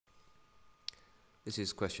This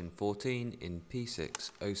is question 14 in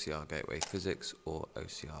P6 OCR Gateway Physics or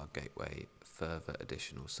OCR Gateway Further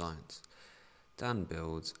Additional Science. Dan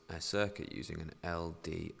builds a circuit using an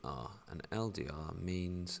LDR. An LDR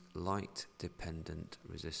means Light Dependent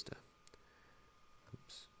Resistor.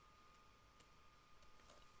 Oops.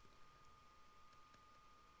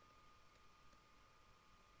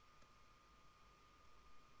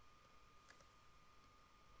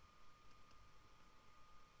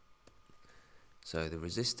 So the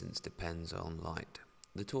resistance depends on light.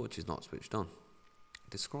 The torch is not switched on.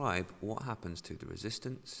 Describe what happens to the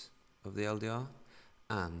resistance of the LDR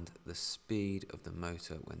and the speed of the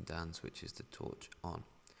motor when Dan switches the torch on.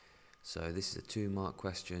 So this is a 2-mark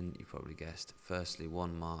question. You probably guessed. Firstly,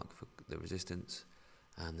 1 mark for the resistance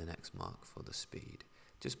and the next mark for the speed.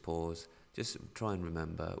 Just pause. Just try and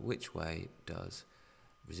remember which way does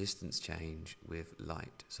resistance change with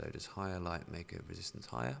light. So does higher light make a resistance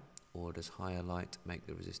higher, or does higher light make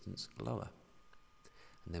the resistance lower?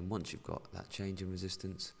 And then once you've got that change in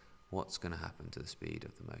resistance, what's going to happen to the speed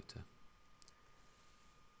of the motor?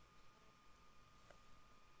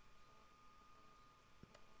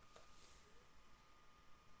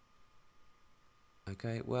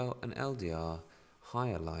 Okay, well, an LDR,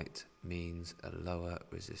 higher light means a lower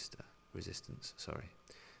resistance.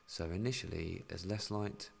 So initially, there's less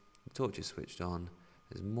light, the torch is switched on,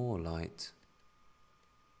 there's more light,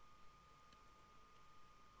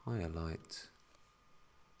 higher light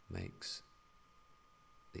makes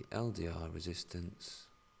the LDR resistance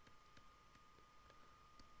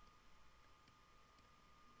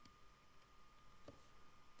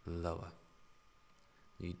lower.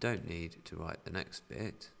 You don't need to write the next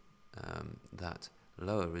bit, that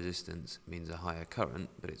lower resistance means a higher current,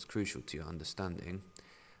 but it's crucial to your understanding.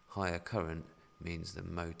 Higher current means the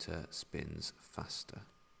motor spins faster.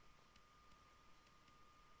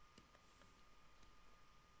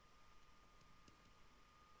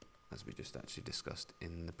 As we just actually discussed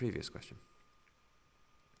in the previous question.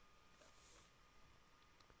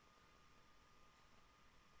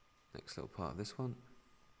 Next little part of this one.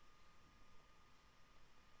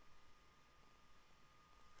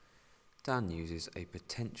 Dan uses a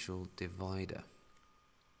potential divider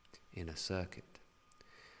in a circuit.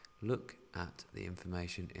 Look at the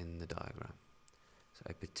information in the diagram. So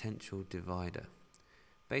a potential divider.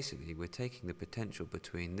 Basically, we're taking the potential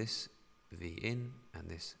between this V in and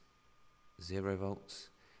this 0 volts,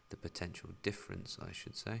 the potential difference, I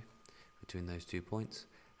should say, between those 2 points,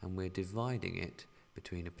 and we're dividing it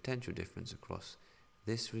between a potential difference across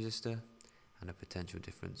this resistor and a potential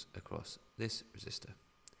difference across this resistor.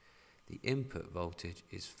 The input voltage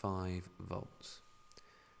is 5 volts.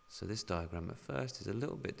 So this diagram at first is a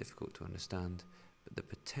little bit difficult to understand, but the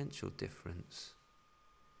potential difference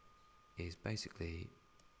is basically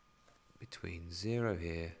between 0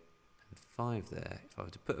 here and 5 there. If I were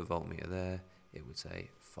to put a voltmeter there, it would say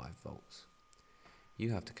 5 volts.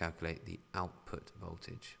 You have to calculate the output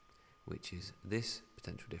voltage, which is this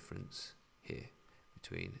potential difference here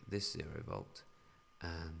between this 0 volt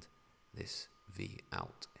and this V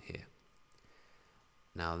out here.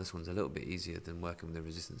 Now this one's a little bit easier than working with the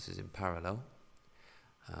resistances in parallel.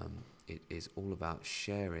 It is all about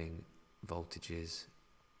sharing voltages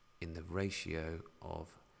in the ratio of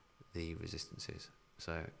the resistances.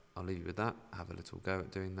 So I'll leave you with that. Have a little go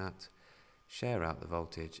at doing that. Share out the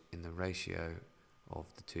voltage in the ratio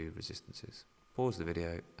of the 2 resistances. Pause the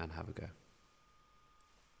video and have a go.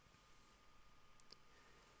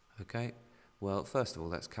 Okay, well, first of all,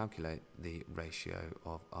 let's calculate the ratio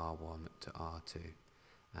of R1 to R2.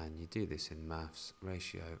 And you do this in maths.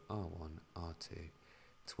 Ratio R1, R2,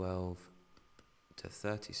 12 to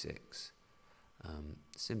 36.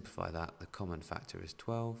 Simplify that. The common factor is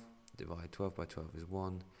 12. Divide 12 by 12 is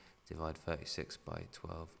 1. Divide 36 by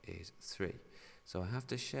 12 is 3. So I have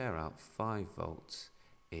to share out 5 volts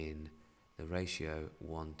in the ratio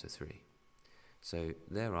 1 to 3. So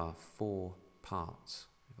there are 4 parts.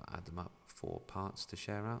 If I add them up, 4 parts to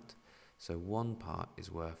share out. So 1 part is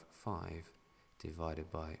worth 5 divided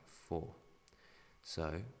by 4.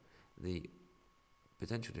 So the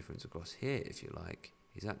potential difference across here, if you like,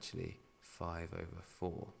 is actually 5 over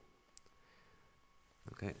 4.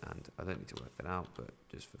 Okay, and I don't need to work that out, but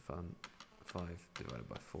just for fun, 5 divided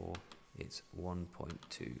by 4, it's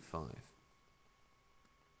 1.25.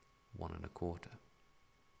 1 1/4.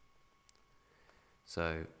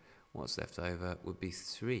 So what's left over would be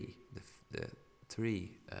 3, the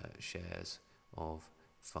 3 shares of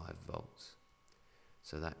 5 volts.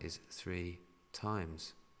 So that is 3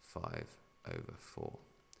 times 5 over 4,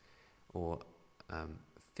 or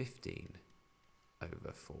 15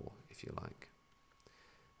 over 4, if you like.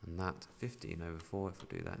 And that 15 over 4, if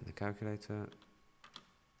we do that in the calculator,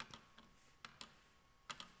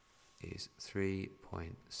 is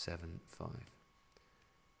 3.75.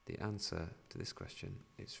 The answer to this question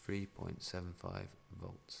is 3.75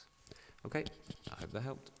 volts. Okay, I hope that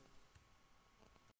helped.